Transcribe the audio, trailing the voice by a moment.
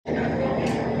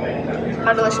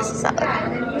How delicious does that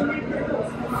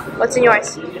look? What's in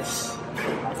yours?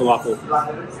 Falafel.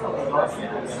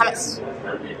 Hummus.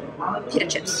 Pita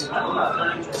chips.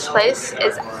 This place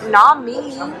is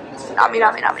nami. Nami,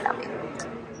 nami, nami, nami.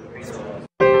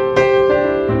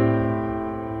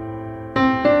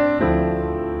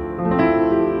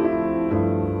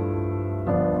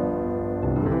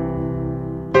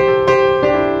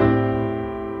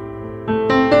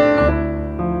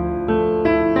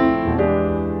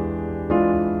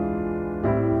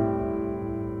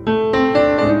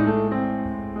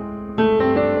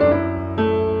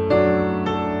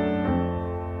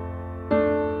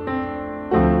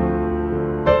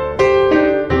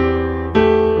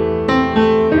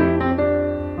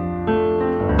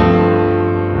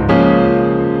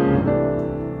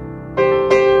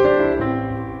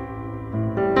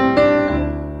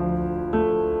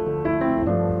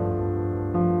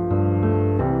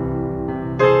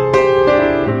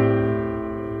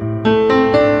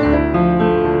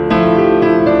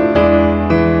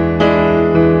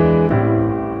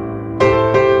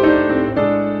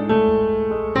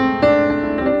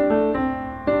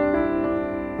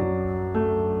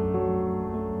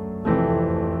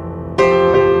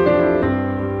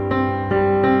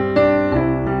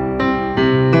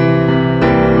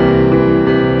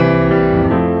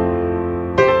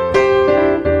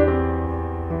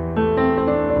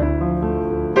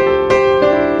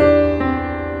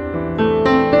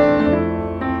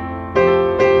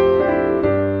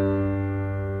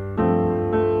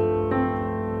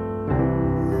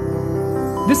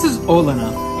 This is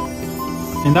Olena.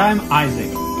 And I'm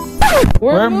Isaac.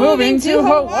 We're moving to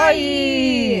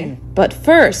Hawaii! But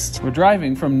first, We're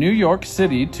driving from New York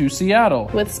City to Seattle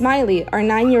with Smiley, our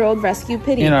 9-year-old rescue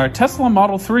pitty. in our Tesla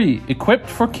Model 3, equipped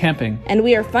for camping. And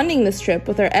we are funding this trip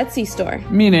with our Etsy store.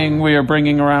 Meaning we are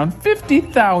bringing around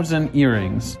 50,000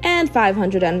 earrings. And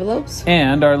 500 envelopes.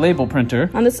 And our label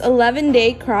printer. On this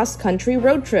 11-day cross-country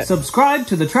road trip. Subscribe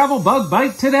to the Travel Bug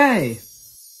Bite today!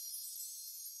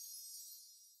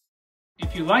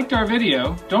 If you liked our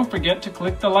video, don't forget to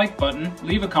click the like button,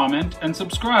 leave a comment, and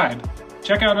subscribe.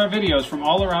 Check out our videos from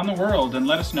all around the world and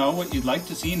let us know what you'd like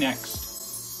to see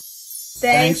next.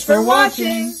 Thanks for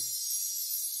watching!